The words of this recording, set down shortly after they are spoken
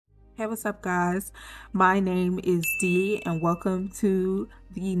Hey, what's up, guys? My name is Dee, and welcome to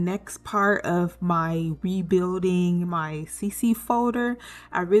the next part of my rebuilding my CC folder.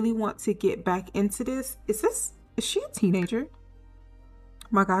 I really want to get back into this. Is she a teenager? Oh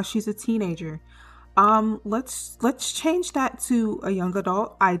my gosh, she's a teenager. Let's change that to a young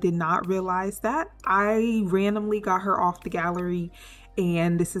adult. I did not realize that. I randomly got her off the gallery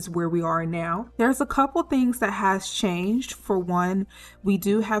and this is where we are now. There's a couple things that has changed. For one, we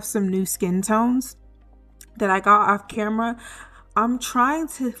do have some new skin tones that I got off camera. I'm trying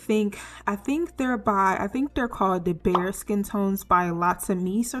to think. I think they're called the Bear Skin Tones by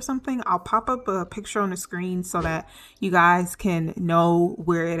LaTemise or something. I'll pop up a picture on the screen so that you guys can know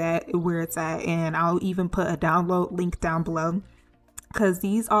where it's at, and I'll even put a download link down below, because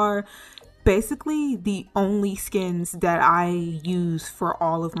these are basically the only skins that I use for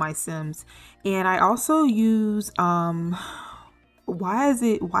all of my Sims. And I also use X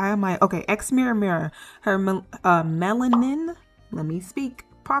Mirror Mirror, her melanin, let me speak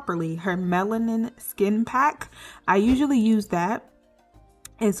properly, her melanin skin pack. I usually use that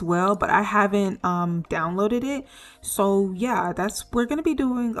as well, but I haven't downloaded it. So yeah, we're gonna be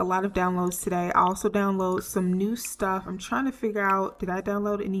doing a lot of downloads today. I also download some new stuff. I'm trying to figure out, did I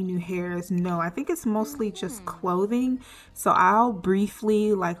download any new hairs? No, I think it's mostly just clothing. So I'll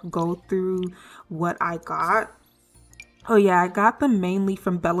briefly go through what I got. Oh yeah, I got them mainly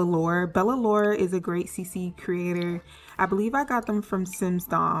from Bella Lore. Bella Lore is a great CC creator. I believe I got them from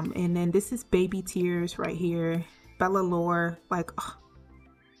SimsDom. And then this is Baby Tears right here. Bella Lore,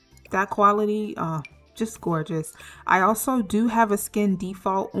 that quality, just gorgeous. I also do have a skin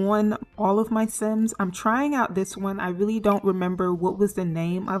default on all of my Sims. I'm trying out this one. I really don't remember what was the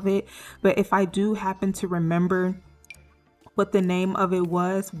name of it, but if I do happen to remember what the name of it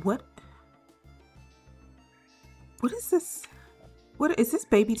was, what is this? What is this?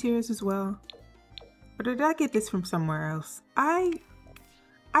 Baby Tears as well? Or did I get this from somewhere else? I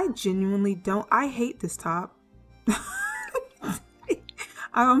genuinely don't. I hate this top.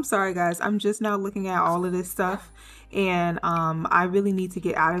 I'm sorry, guys. I'm just now looking at all of this stuff, and I really need to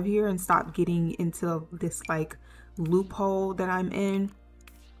get out of here and stop getting into this loophole that I'm in.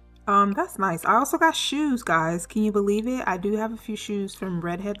 That's nice. I also got shoes, guys. Can you believe it? I do have a few shoes from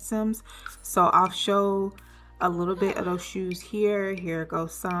Redhead Sims, so I'll show a little bit of those shoes here. Here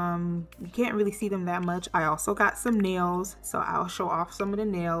goes some. You can't really see them that much. I also got some nails, so I'll show off some of the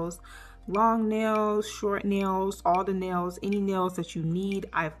nails. Long nails, short nails, all the nails, any nails that you need,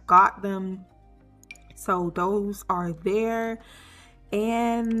 I've got them. So those are there.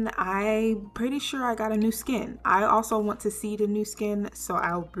 And I'm pretty sure I got a new skin. I also want to see the new skin, so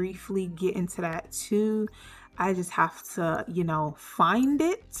I'll briefly get into that too. I just have to, find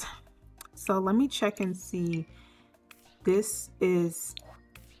it. So let me check and see. This is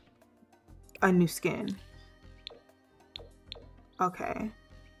a new skin. Okay.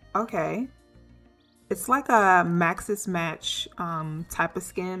 It's like a Maxis Match type of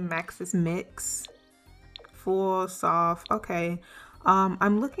skin. Maxis Mix. Full, soft. Okay.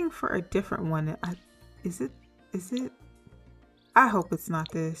 I'm looking for a different one. Is it? I hope it's not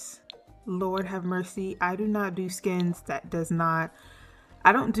this. Lord have mercy. I do not do skins that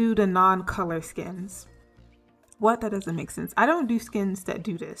I don't do the non-color skins. What? That doesn't make sense. I don't do skins that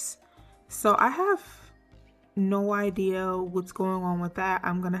do this. So I have no idea what's going on with that.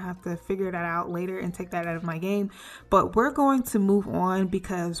 I'm gonna have to figure that out later and take that out of my game, but we're going to move on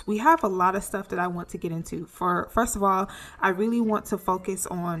because we have a lot of stuff that I want to get into. First of all, I really want to focus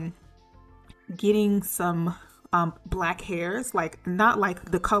on getting some black hairs, not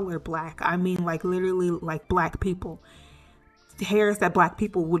like the color black, I mean literally black people, hairs that black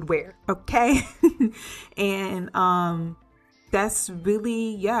people would wear, okay? And that's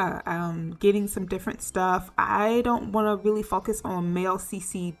really, getting some different stuff. I don't want to really focus on male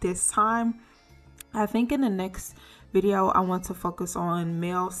CC this time. I think in the next video I want to focus on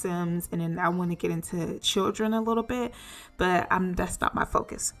male Sims, and then I want to get into children a little bit, but that's not my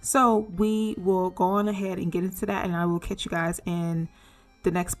focus. So we will go on ahead and get into that, and I will catch you guys in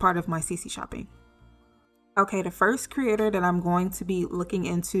the next part of my CC shopping. Okay, the first creator that I'm going to be looking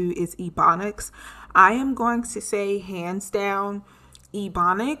into is Ebonics. I am going to say hands down,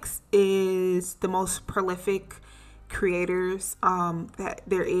 Ebonics is the most prolific creators that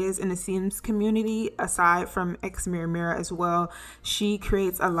there is in the Sims community, aside from X Mirror Mirror as well. She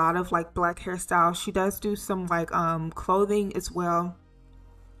creates a lot of black hairstyles. She does do some clothing as well.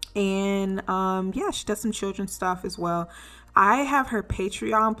 And yeah, she does some children's stuff as well. I have her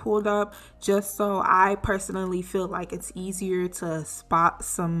Patreon pulled up just so I personally feel like it's easier to spot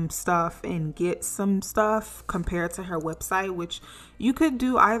some stuff and get some stuff compared to her website, which you could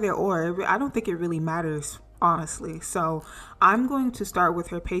do either or. I don't think it really matters, honestly. So I'm going to start with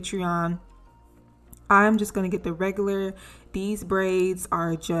her Patreon. I'm just going to get the regular. These braids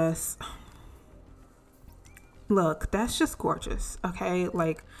are just, look, that's just gorgeous. Okay,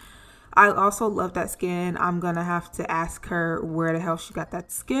 like, I also love that skin. I'm gonna have to ask her where the hell she got that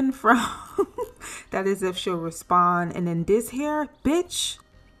skin from. That is if she'll respond. And then this hair, bitch,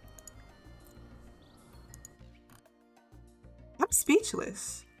 I'm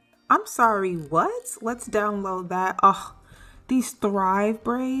speechless. I'm sorry, what? Let's download that. Oh, these Thrive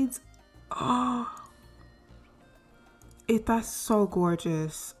braids. Oh, that's so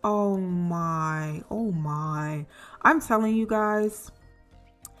gorgeous. Oh my, oh my. I'm telling you guys,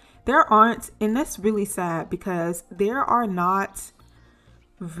 there aren't, and that's really sad because there are not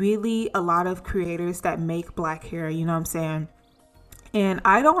really a lot of creators that make black hair, you know what I'm saying? And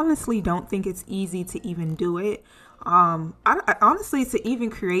I honestly don't think it's easy to even do it. I honestly, to even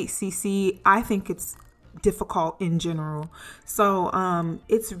create CC, I think it's difficult in general. So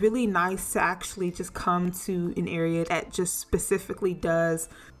it's really nice to actually just come to an area that just specifically does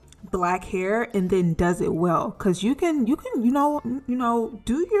black hair and then does it well, because you can do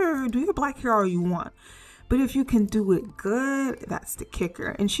your black hair all you want, but if you can do it good, that's the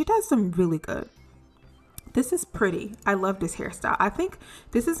kicker. And she does them really good. This is pretty. I love this hairstyle. I think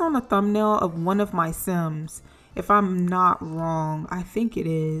this is on a thumbnail of one of my Sims, if I'm not wrong. I think it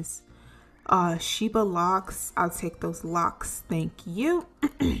is. Sheba locks. I'll take those locks, thank you.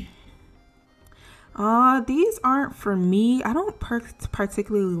 These aren't for me. I don't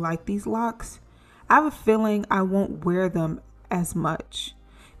particularly like these locks. I have a feeling I won't wear them as much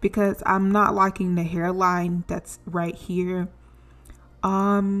because I'm not liking the hairline that's right here.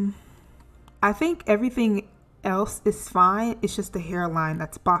 I think everything else is fine. It's just the hairline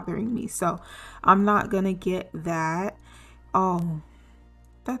that's bothering me. So I'm not gonna get that. Oh,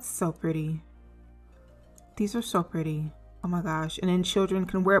 that's so pretty. These are so pretty. Oh my gosh. And then children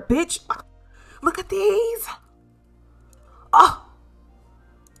can wear, bitch. Look at these. Oh.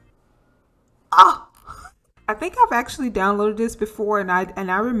 Oh. I think I've actually downloaded this before and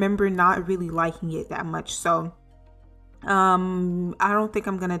I remember not really liking it that much. So I don't think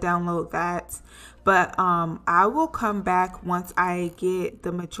I'm gonna download that, but I will come back once I get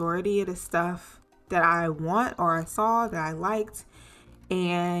the majority of the stuff that I want or I saw that I liked.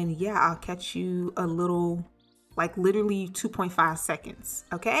 And yeah, I'll catch you a little, like literally 2.5 seconds.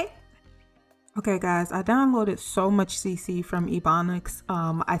 Okay. Okay guys, I downloaded so much CC from Ebonics.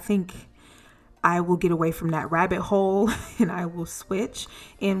 I think I will get away from that rabbit hole and I will switch,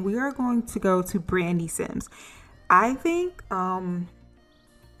 and we are going to go to DeezSimms. I think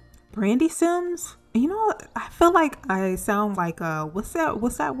DeezSimms, you know, I feel like I sound like what's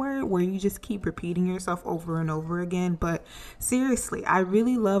that word where you just keep repeating yourself over and over again, but seriously, I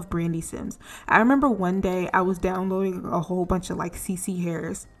really love DeezSimms. I remember one day I was downloading a whole bunch of like CC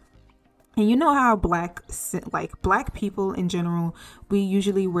hairs. And you know how black people in general, we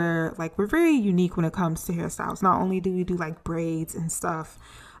usually wear, like, we're very unique when it comes to hairstyles. Not only do we do like braids and stuff,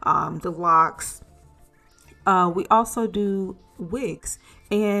 the locks, we also do wigs.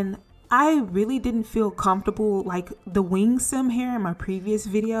 And I really didn't feel comfortable, like the wing sim hair in my previous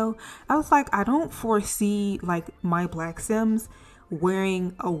video. I was like, I don't foresee like my black Sims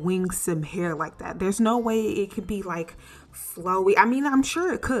wearing a wing sim hair like that. There's no way it could be like flowy. I mean, I'm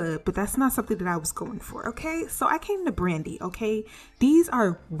sure it could, but that's not something that I was going for. Okay, so I came to Brandy. Okay, these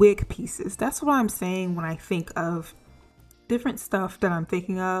are wig pieces. That's what I'm saying when I think of different stuff that I'm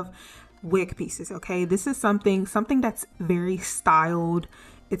thinking of. Wig pieces. Okay, this is something that's very styled.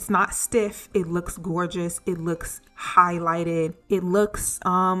 It's not stiff. It looks gorgeous. It looks highlighted. It looks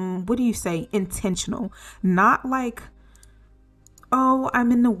what do you say, intentional, not like, oh,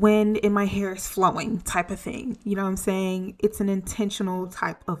 I'm in the wind and my hair is flowing type of thing. You know what I'm saying? It's an intentional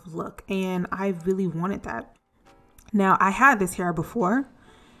type of look, and I really wanted that. Now, I had this hair before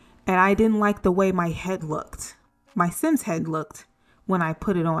and I didn't like the way my head looked. My Sim's head looked when I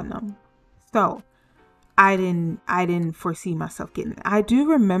put it on them. So I didn't foresee myself getting it. I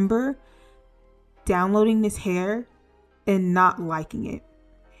do remember downloading this hair and not liking it.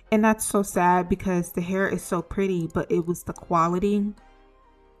 And that's so sad because the hair is so pretty, but it was the quality.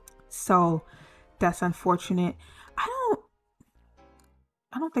 So that's unfortunate. I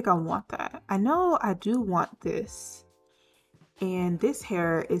don't think I want that. I know I do want this. And this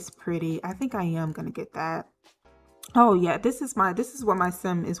hair is pretty. I think I am gonna get that. Oh yeah, this is what my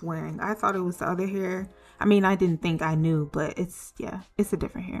sim is wearing. I thought it was the other hair. I mean, I didn't think I knew, but it's, yeah, it's a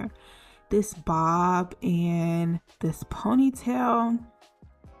different hair. This bob and this ponytail.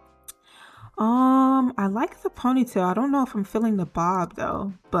 I like the ponytail. I don't know if I'm feeling the bob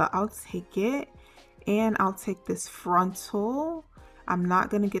though, but I'll take it. And I'll take this frontal. I'm not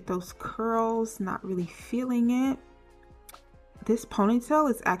gonna get those curls, not really feeling it. This ponytail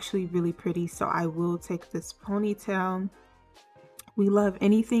is actually really pretty, so I will take this ponytail. We love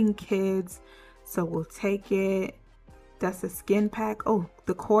anything kids, so we'll take it. That's a skin pack. Oh,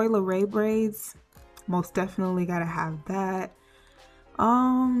 the coil array braids. Most definitely gotta have that.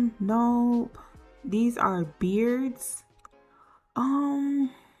 Nope. These are beards.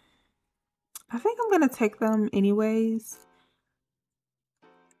 I think I'm gonna take them anyways.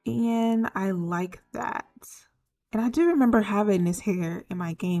 And I like that. And I do remember having this hair in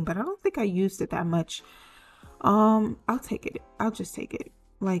my game, but I don't think I used it that much. I'll take it. I'll just take it.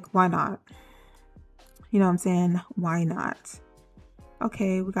 Like, why not? You know what I'm saying? Why not?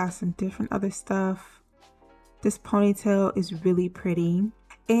 Okay, we got some different other stuff. This ponytail is really pretty.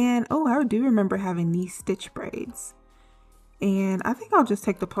 And oh, I do remember having these stitch braids. And I think I'll just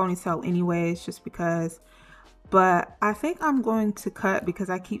take the ponytail anyways, just because. But I think I'm going to cut because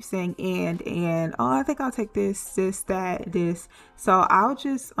I keep saying and oh, I think I'll take this, that, this. So I'll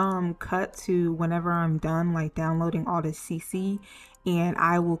just cut to whenever I'm done like downloading all this CC, and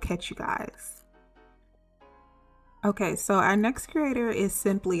I will catch you guys. Okay, so our next creator is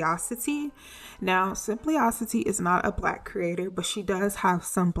Simpliosity. Now, Simpliosity is not a black creator, but she does have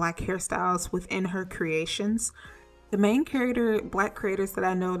some black hairstyles within her creations. The main black creators that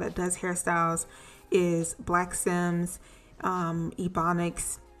I know that does hairstyles is DeezSimms,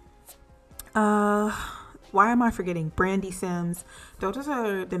 Ebonics, why am I forgetting? DeezSimms. Those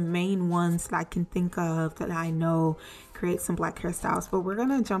are the main ones that I can think of that I know create some black hairstyles. But we're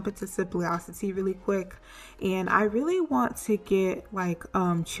gonna jump into Simpliosity really quick, and I really want to get like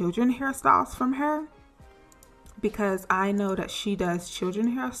children hairstyles from her because I know that she does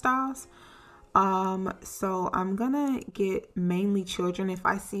children hairstyles. So I'm gonna get mainly children. If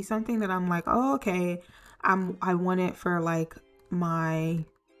I see something that I'm like, oh, okay, I want it for like my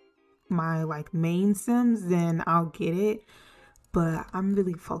like main Sims, then I'll get it. But I'm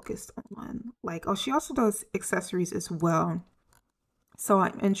really focused on like, oh, she also does accessories as well. So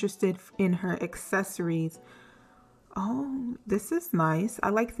I'm interested in her accessories. Oh, this is nice. I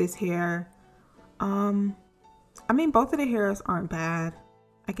like this hair. I mean, both of the hairs aren't bad,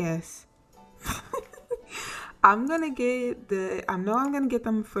 I guess. I'm gonna get I know I'm gonna get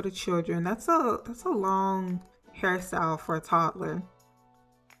them for the children. That's a long hairstyle for a toddler.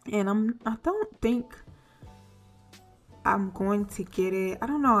 And I don't think I'm going to get it. I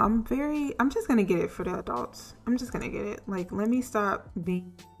don't know. I'm just gonna get it for the adults. I'm just gonna get it. Like, let me stop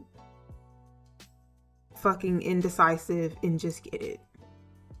being fucking indecisive and just get it.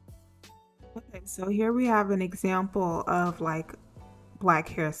 Okay, so here we have an example of like black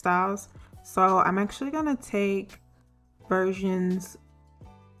hairstyles. So I'm actually gonna take versions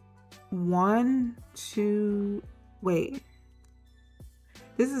 1, 2, wait.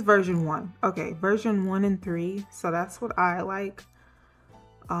 This is version 1. Okay, version 1 and 3. So that's what I like.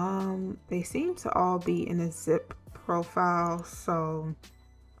 They seem to all be in a zip profile. So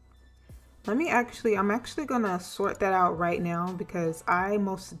I'm actually gonna sort that out right now because I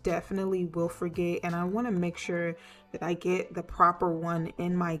most definitely will forget, and I want to make sure that I get the proper one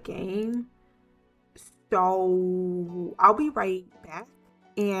in my game. So I'll be right back,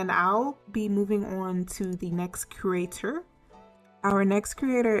 and I'll be moving on to the next creator. Our next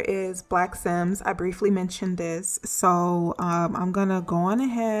creator is DeezSimms. I briefly mentioned this, so I'm gonna go on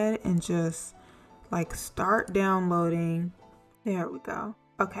ahead and just like start downloading. There we go.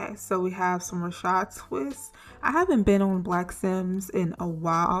 Okay, so we have some Rashad twists. I haven't been on DeezSimms in a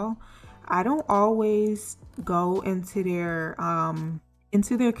while. I don't always go into their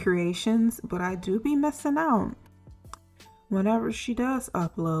creations, but I do be missing out whenever she does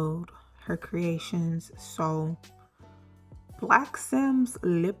upload her creations. So DeezSimms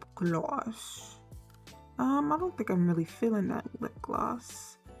lip gloss. I don't think I'm really feeling that lip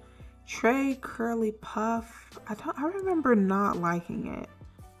gloss. Trey curly puff. I remember not liking it.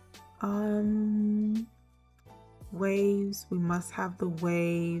 Waves. We must have the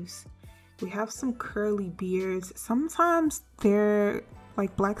waves. We have some curly beards. Sometimes they're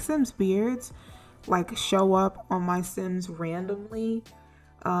like DeezSimms beards like show up on my Sims randomly.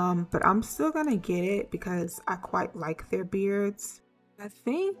 But I'm still gonna get it because I quite like their beards. I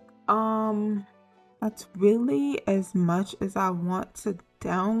think that's really as much as I want to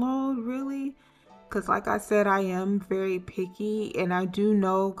download, really. because like I said, I am very picky, and I do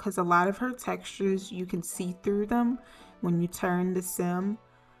know because a lot of her textures you can see through them when you turn the sim.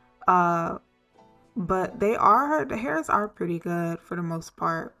 But the hairs are pretty good for the most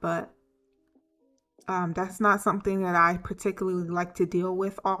part, but that's not something that I particularly like to deal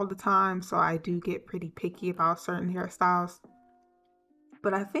with all the time, so I do get pretty picky about certain hairstyles.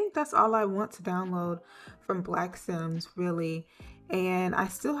 But I think that's all I want to download from Black Sims, really. And I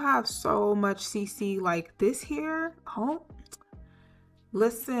still have so much CC like this here. Oh,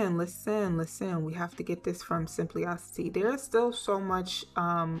 listen. We have to get this from Simpliosity. There's still so much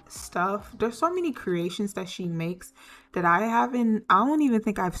stuff. There's so many creations that she makes that I don't even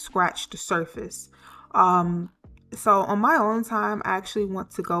think I've scratched the surface. So on my own time, I actually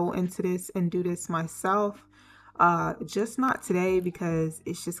want to go into this and do this myself. Just not today because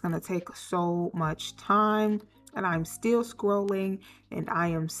it's just gonna take so much time, and I'm still scrolling and I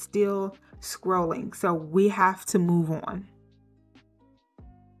am still scrolling, so we have to move on.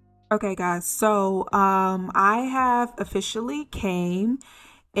 Okay guys, so I have officially came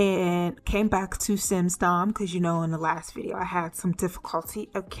back to SimsDom because, you know, in the last video I had some difficulty.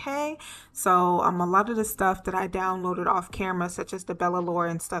 Okay, so a lot of the stuff that I downloaded off camera, such as the Bella lore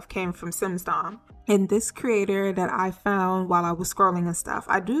and stuff, came from SimsDom. And this creator that I found while I was scrolling and stuff,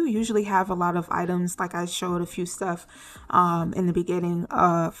 I do usually have a lot of items, like I showed a few stuff in the beginning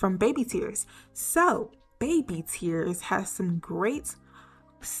from Baby Tears. So Baby Tears has some great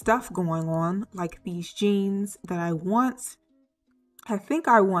stuff going on, like these jeans that I want. I think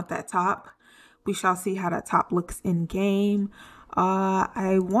I want that top. We shall see how that top looks in game.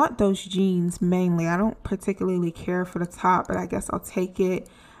 I want those jeans mainly. I don't particularly care for the top, but I guess I'll take it.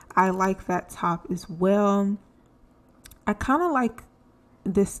 I like that top as well. I kind of like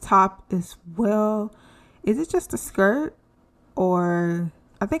this top as well. Is it just a skirt, or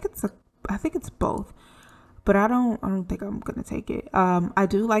I think it's both, but I don't think I'm gonna take it. I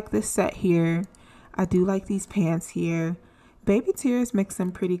do like this set here. I do like these pants here. Baby Tears makes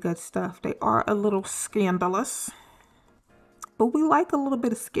some pretty good stuff. They are a little scandalous, but we like a little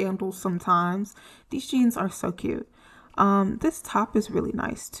bit of scandal sometimes. These jeans are so cute. This top is really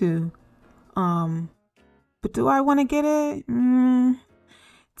nice too. But do I want to get it?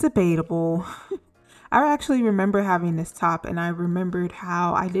 Debatable. I actually remember having this top, and I remembered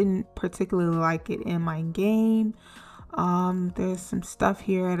how I didn't particularly like it in my game. There's some stuff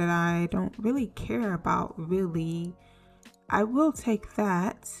here that I don't really care about, really. I will take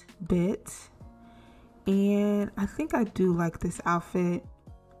that bit, and I think I do like this outfit.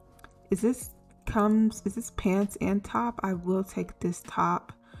 Is this pants and top? I will take this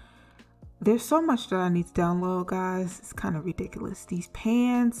top. There's so much that I need to download, guys. It's kind of ridiculous. These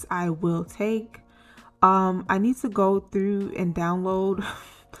pants I will take. I need to go through and download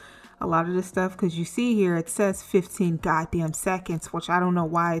a lot of this stuff, because you see here it says 15 goddamn seconds, which I don't know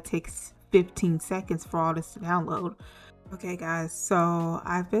why it takes 15 seconds for all this to download. Okay guys, so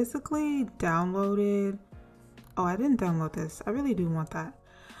I basically downloaded, oh, I didn't download this. I really do want that.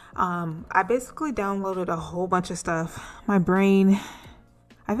 I basically downloaded a whole bunch of stuff. My brain,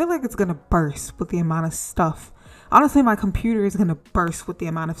 I feel like it's gonna burst with the amount of stuff. Honestly, my computer is gonna burst with the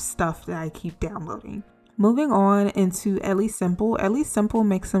amount of stuff that I keep downloading. Moving on into Ellie Simple. Ellie Simple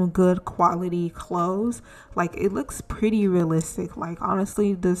makes some good quality clothes. Like, it looks pretty realistic. Like,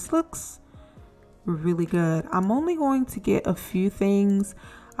 honestly, this looks really good. I'm only going to get a few things.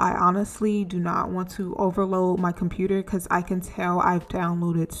 I honestly do not want to overload my computer because I can tell I've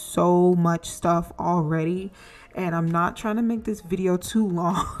downloaded so much stuff already, and I'm not trying to make this video too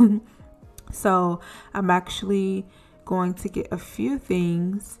long. So I'm actually going to get a few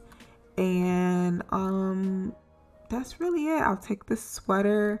things, and that's really it. I'll take this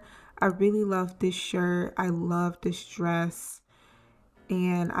sweater. I really love this shirt. I love this dress,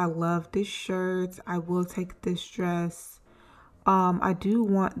 and I love this shirt. I will take this dress. I do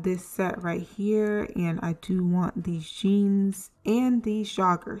want this set right here, and I do want these jeans and these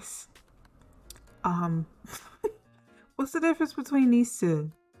joggers. What's the difference between these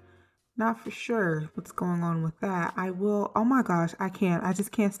two? Not for sure what's going on with that. I will, oh my gosh, I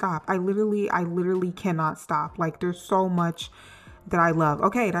just can't stop. I literally cannot stop. Like, there's so much that I love.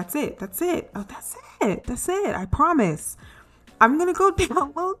 Okay, that's it. Oh, that's it. I promise. I'm gonna go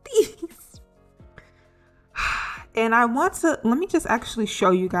download these. And let me just actually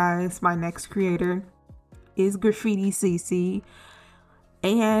show you guys my next creator is Graffiti CC.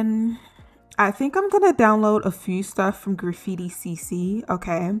 And I think I'm gonna download a few stuff from Graffiti CC,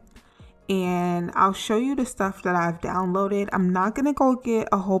 okay? And I'll show you the stuff that I've downloaded. I'm not gonna go get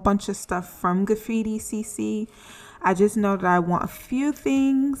a whole bunch of stuff from Graffiti CC. I just know that I want a few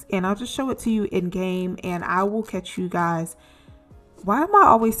things, and I'll just show it to you in game, and I will catch you guys. Why am I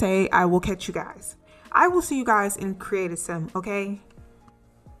always saying I will catch you guys? I will see you guys in Creative Sim, okay?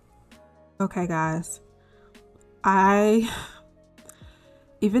 Okay, guys.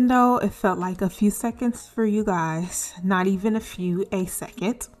 Even though it felt like a few seconds for you guys, not even a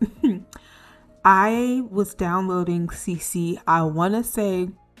second, I was downloading CC, I want to say,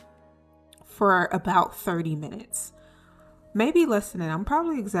 for about 30 minutes. Maybe less than that. I'm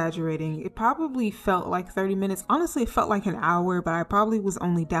probably exaggerating. It probably felt like 30 minutes. Honestly, it felt like an hour, but I probably was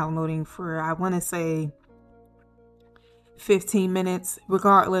only downloading for, I want to say, 15 minutes.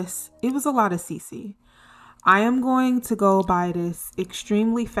 Regardless, it was a lot of CC. I am going to go by this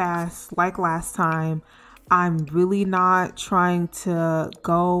extremely fast like last time. I'm really not trying to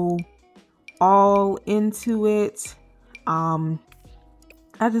go all into it.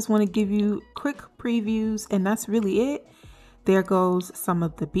 I just want to give you quick previews, and that's really it. There goes some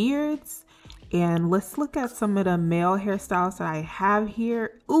of the beards, and let's look at some of the male hairstyles that I have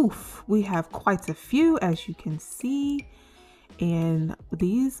here. Oof, we have quite a few, as you can see. And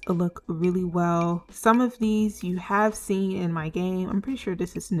these look really well. Some of these you have seen in my game. I'm pretty sure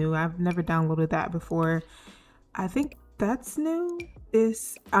this is new. I've never downloaded that before. I think that's new.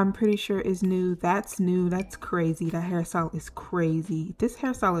 This, I'm pretty sure, is new. That's new. That's crazy. That hairstyle is crazy. This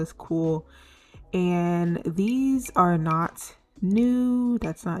hairstyle is cool. And these are not new.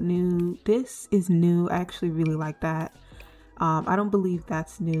 That's not new. This is new. I actually really like that. I don't believe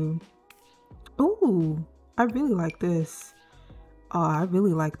that's new. Ooh, I really like this. Oh, I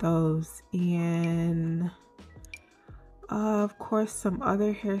really like those. And of course, some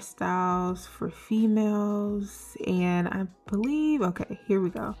other hairstyles for females. And I believe, okay, here we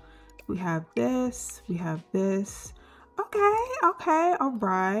go. We have this, we have this. Okay, all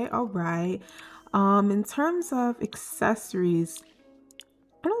right. In terms of accessories,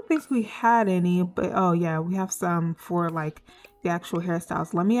 I don't think we had any, but oh yeah, we have some for like the actual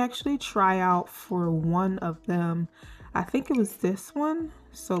hairstyles. Let me actually try out for one of them. I think it was this one.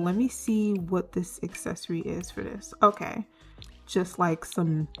 So let me see what this accessory is for this. Okay, just like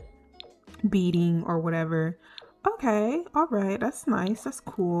some beading or whatever. Okay, all right, that's nice, that's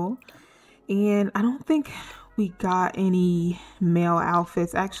cool. And I don't think we got any male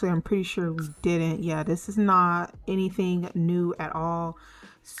outfits. Actually, I'm pretty sure we didn't. Yeah, this is not anything new at all.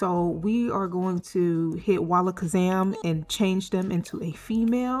 So we are going to hit Walla Kazam and change them into a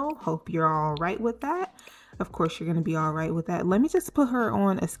female. Hope you're all right with that. Of course, you're going to be all right with that. Let me just put her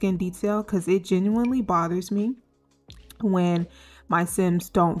on a skin detail because it genuinely bothers me when my Sims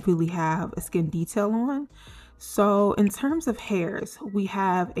don't really have a skin detail on. So in terms of hairs, we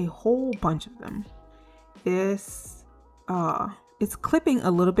have a whole bunch of them. This, it's clipping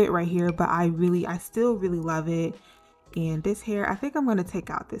a little bit right here, but I still really love it. And this hair, I think I'm going to take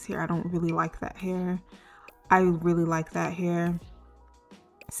out this hair. I don't really like that hair. I really like that hair.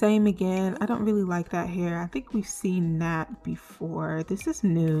 Same again, I don't really like that hair. I think we've seen that before. This is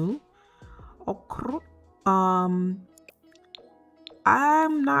new. Oh,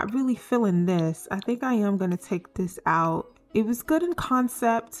 I'm not really feeling this. I think I am gonna take this out. It was good in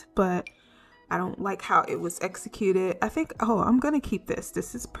concept, but I don't like how it was executed. I think, oh, I'm gonna keep this.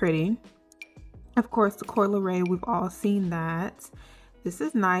 This is pretty. Of course, the coil array, we've all seen that. This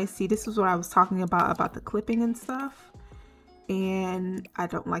is nice. See, this is what I was talking about the clipping and stuff. And I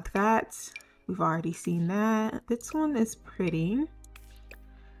don't like that. We've already seen that. This one is pretty.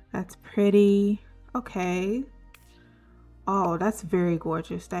 That's pretty. Okay. Oh, that's very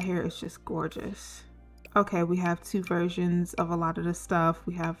gorgeous. That hair is just gorgeous. Okay, we have two versions of a lot of the stuff.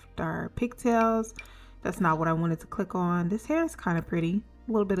 We have our pigtails. That's not what I wanted to click on. This hair is kind of pretty.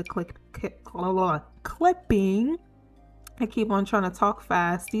 A little bit of clipping. I keep on trying to talk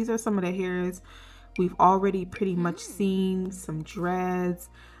fast. These are some of the hairs we've already pretty much seen. Some dreads.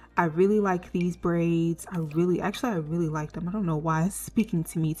 I really like these braids. I really like them. I don't know why it's speaking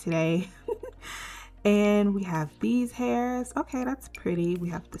to me today. And we have these hairs. Okay, that's pretty. We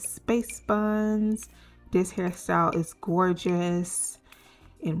have the space buns. This hairstyle is gorgeous.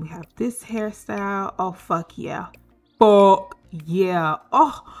 And we have this hairstyle. Oh, fuck yeah. Fuck yeah.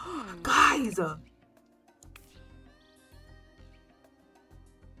 Oh, guys.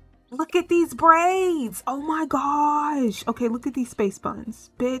 Look at these braids. Oh my gosh. Okay, look at these space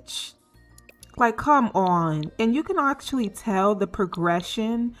buns. Bitch. Like, come on. And you can actually tell the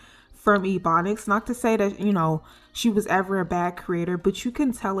progression from Ebonics. Not to say that, you know, she was ever a bad creator, but you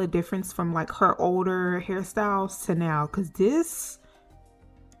can tell a difference from like her older hairstyles to now. Because this...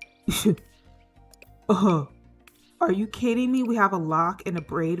 Are you kidding me? We have a lock and a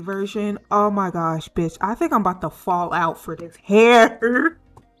braid version. Oh my gosh, bitch. I think I'm about to fall out for this hair.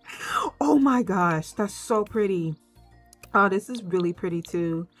 Oh my gosh, that's so pretty. Oh, this is really pretty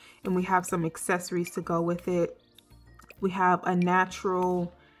too. And we have some accessories to go with it. We have a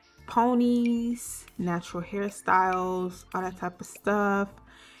natural ponies, natural hairstyles, all that type of stuff.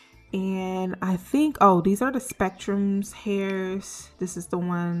 And I think, oh, these are the Spectrums hairs. This is the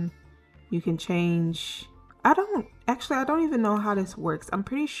one you can change. I don't even know how this works. I'm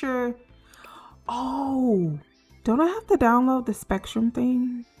pretty sure. Oh, don't I have to download the Spectrum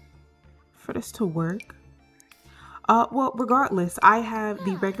thing for this to work? Well, regardless, I have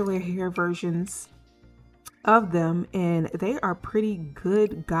the regular hair versions of them, and they are pretty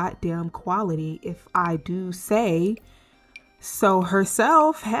good goddamn quality, if I do say so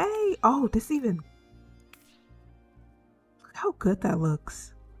herself. Hey, oh, look how good that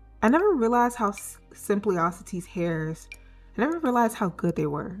looks. I never realized how Simpliocity's hairs, I never realized how good they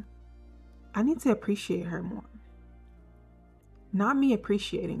were. I need to appreciate her more. Not me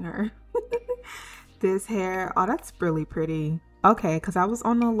appreciating her. This hair, oh, that's really pretty. Okay, because I was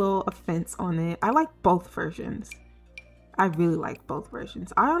on a little offense on it. I like both versions. I really like both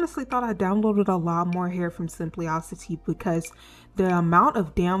versions. I honestly thought I downloaded a lot more hair from Simpliocity because the amount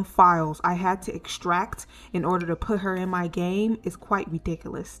of damn files I had to extract in order to put her in my game is quite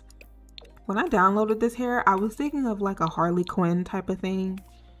ridiculous. When I downloaded this hair, I was thinking of like a Harley Quinn type of thing.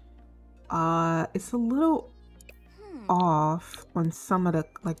 It's a little off on some of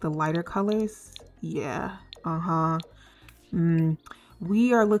the lighter colors. Yeah,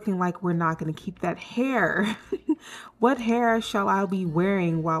 we are looking like we're not going to keep that hair. What hair shall I be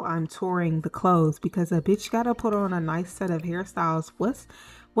wearing while I'm touring the clothes? Because a bitch gotta put on a nice set of hairstyles.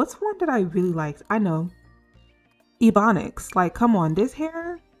 What's one that I really liked? I know, Ebonics. Like, come on, this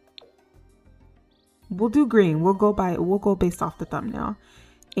hair. We'll do green. We'll go based off the thumbnail.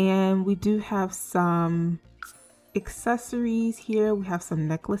 And we do have some accessories here. We have some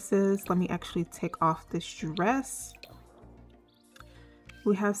necklaces. Let me actually take off this dress.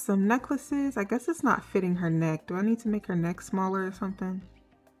 We have some necklaces. I guess it's not fitting her neck. Do I need to make her neck smaller or something?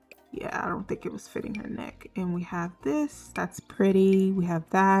 Yeah, I don't think it was fitting her neck. And we have this. That's pretty. We have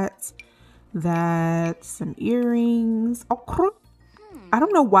that. Some earrings. Oh, I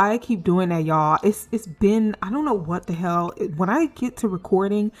don't know why I keep doing that, y'all. It's been, I don't know what the hell. When I get to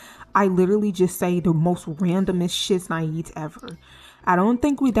recording, I literally just say the most randomest shits naive ever. I don't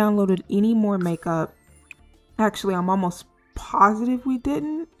think we downloaded any more makeup. Actually, I'm almost positive we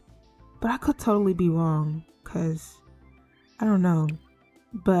didn't, but I could totally be wrong because I don't know.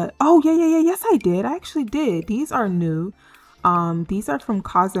 But oh yeah, yes I did. I actually did. These are new. These are from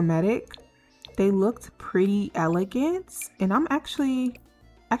Cosmetic. They looked pretty elegant, and I'm actually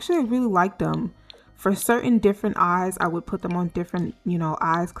I really like them. For certain different eyes, I would put them on different,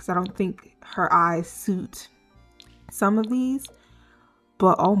 eyes, because I don't think her eyes suit some of these.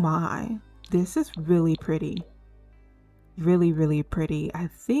 But oh my, this is really pretty. Really, really pretty. I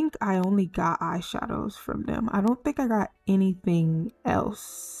think I only got eyeshadows from them. I don't think I got anything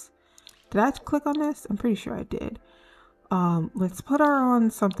else. Did I click on this? I'm pretty sure I did. Let's put her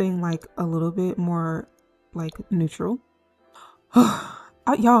on something like a little bit more like neutral.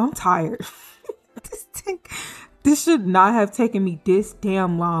 Y'all, I'm tired. This should not have taken me this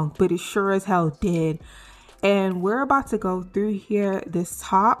damn long, but it sure as hell did. And we're about to go through here. This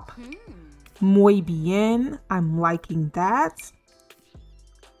top, muy bien. I'm liking that.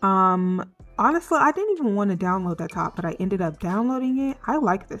 Honestly, I didn't even want to download that top, but I ended up downloading it. I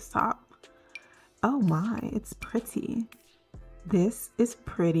like this top. Oh my, it's pretty. This is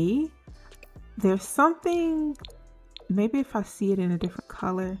pretty. There's something, maybe if I see it in a different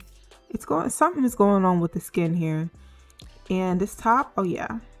color, something is going on with the skin here. And this top, oh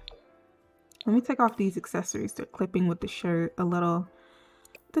yeah. Let me take off these accessories. They're clipping with the shirt a little.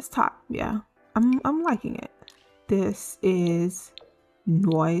 This top, yeah, I'm liking it. This is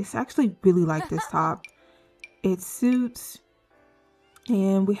nice. I actually really like this top. It suits.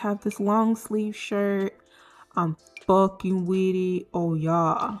 And we have this long sleeve shirt. I'm fucking with it. Oh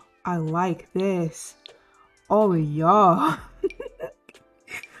yeah, I like this. Oh yeah.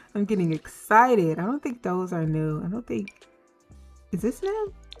 I'm getting excited. I don't think those are new. Is this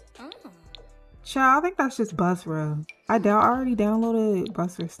new? Child, I think that's just Buzzra. I already downloaded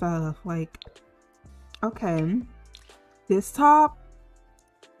Buzzra stuff. Like, okay. This top.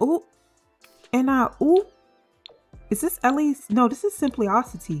 Oh, and is this Ellie's? No, this is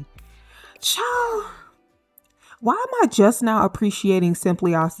Simpliocity. Child, why am I just now appreciating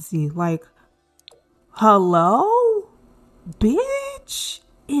Simpliocity? Like, hello, bitch,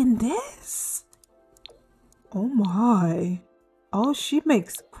 in this? Oh my. Oh, she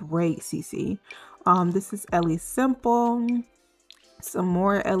makes great CC. This is Ellie Simple. Some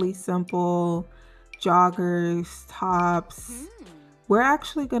more Ellie Simple joggers, tops. We're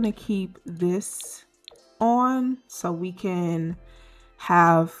actually gonna keep this on so we can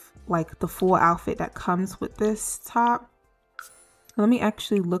have like the full outfit that comes with this top. Let me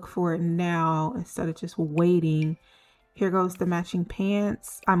actually look for it now instead of just waiting. Here goes the matching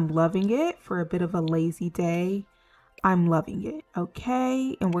pants. I'm loving it for a bit of a lazy day. I'm loving it.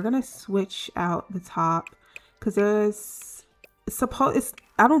 Okay, and we're gonna switch out the top because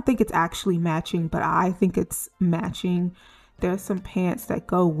I don't think it's actually matching, but I think it's matching. There's some pants that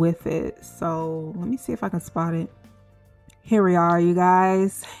go with it, so let me see if I can spot it. Here we are, you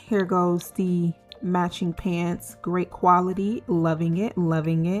guys. Here goes the matching pants. Great quality. Loving it,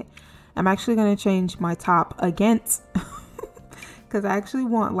 loving it. I'm actually gonna change my top against because I actually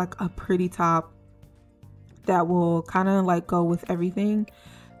want like a pretty top that will kind of like go with everything.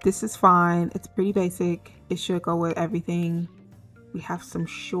 This is fine. It's pretty basic. It should go with everything. We have some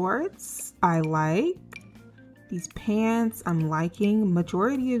shorts. I like these pants. I'm liking.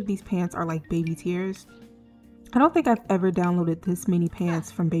 Majority of these pants are like baby tears. I don't think I've ever downloaded this many pants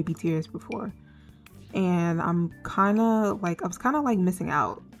from baby tears before, and I was kind of like missing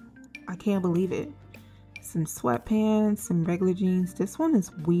out. I can't believe it. Some sweatpants, some regular jeans. This one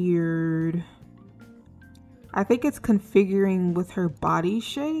is weird. I think it's configuring with her body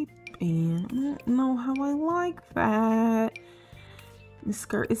shape, and I don't know how I like that. The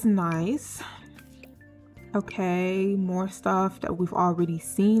skirt is nice. Okay, more stuff that we've already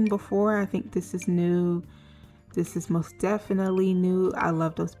seen before. I think this is new. This is most definitely new. I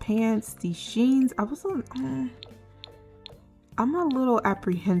love those pants. These jeans. I'm a little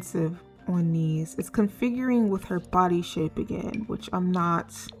apprehensive on these. It's configuring with her body shape again, which I'm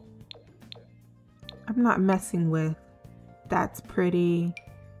not messing with. That's pretty.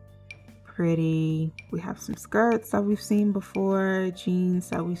 We have some skirts that we've seen before, jeans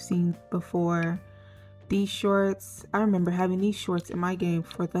that we've seen before. These shorts, I remember having these shorts in my game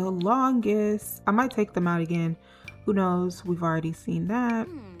for the longest. I might take them out again. Who knows? We've already seen that.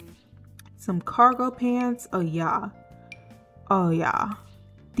 Some cargo pants. Oh yeah.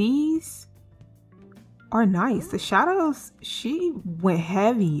 These are nice. The shadows, she went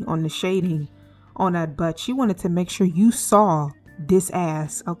heavy on the shading on that butt. She wanted to make sure you saw this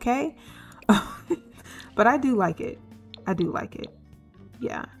ass, okay? But I do like it.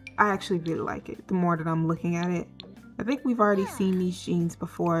 Yeah, I actually really like it the more that I'm looking at it. I think we've already seen these jeans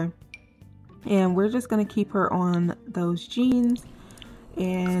before, and we're just gonna keep her on those jeans.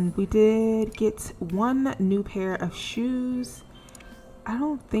 And we did get one new pair of shoes. I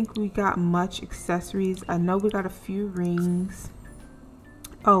don't think we got much accessories. I know we got a few rings.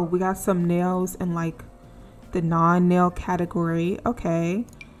 Oh, we got some nails in like the non-nail category. Okay.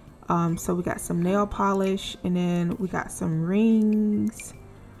 So we got some nail polish, and then we got some rings,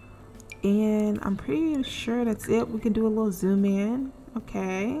 and I'm pretty sure that's it. We can do a little zoom in.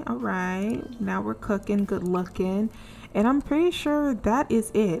 Okay, all right, now we're cooking. Good looking. And I'm pretty sure that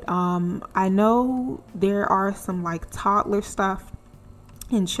is it. I know there are some like toddler stuff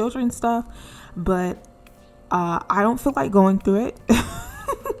and children stuff, but I don't feel like going through it.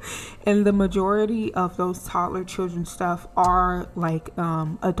 And the majority of those toddler children stuff are like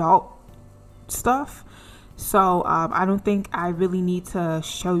adult stuff. So I don't think I really need to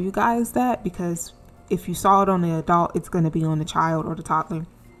show you guys that, because if you saw it on the adult, it's going to be on the child or the toddler.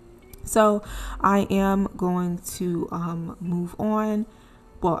 So I am going to move on.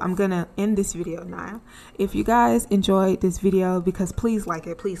 Well, I'm gonna end this video now. If you guys enjoyed this video, because please like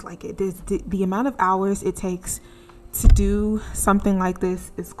it, the amount of hours it takes to do something like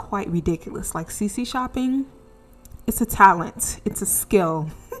this is quite ridiculous. Like CC shopping, it's a talent, it's a skill.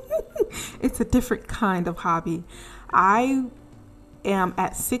 It's a different kind of hobby. I am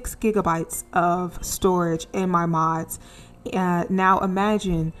at 6 gigabytes of storage in my mods. Now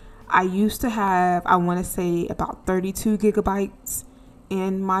imagine, I used to have, I want to say about 32 gigabytes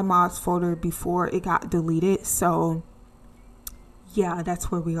in my mods folder before it got deleted. So yeah,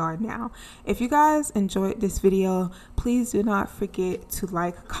 that's where we are now. If you guys enjoyed this video, please do not forget to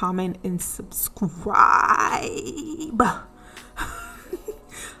like, comment, and subscribe.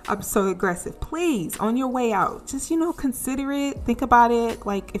 I'm so aggressive. Please, on your way out, just, you know, consider it, think about it.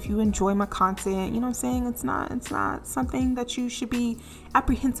 Like, if you enjoy my content, you know what I'm saying? It's not something that you should be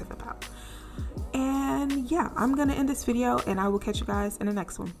apprehensive about. And yeah, I'm gonna end this video, and I will catch you guys in the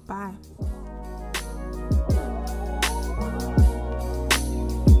next one. Bye.